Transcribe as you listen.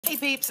Hey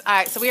peeps, all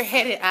right, so we're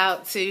headed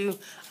out to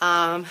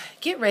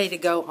get ready to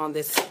go on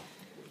this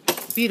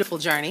beautiful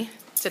journey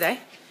today.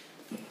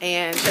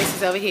 And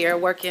Tracy's over here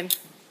working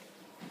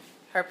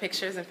her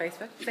pictures and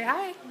Facebook. Say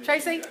hi,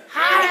 Tracy.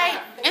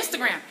 Hi.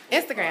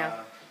 Instagram.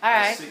 All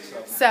right.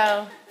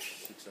 So,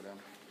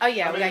 oh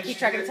yeah, we gotta keep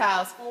track of the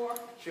tiles.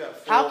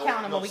 I'll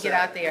count them when we get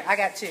out there. I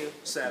got 2.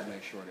 Seven.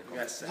 Make sure they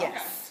got 7.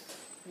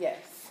 Yes,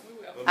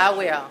 I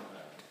will.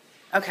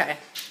 Okay,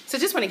 so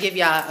just want to give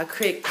y'all a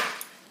quick,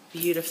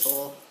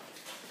 beautiful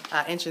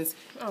entrance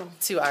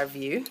to our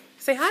view.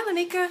 Say hi,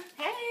 Lanika.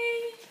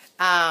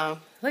 Hey.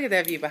 Look at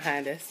that view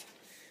behind us.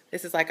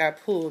 This is like our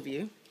pool view.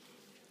 You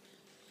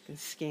can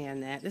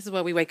scan that. This is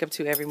what we wake up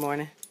to every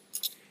morning.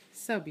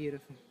 So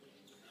beautiful.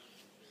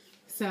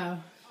 So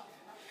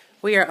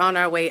we are on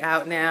our way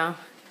out now.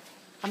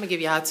 I'm gonna give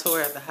y'all a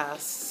tour of the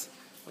house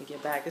when we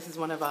get back. This is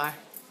one of our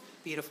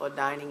beautiful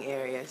dining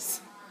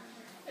areas,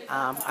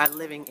 our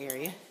living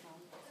area.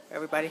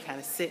 Everybody kind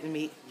of sit and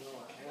meet.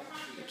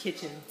 The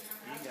kitchen.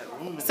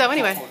 So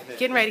anyway,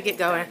 getting ready to get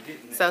going.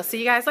 So see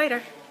you guys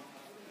later.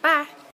 Bye.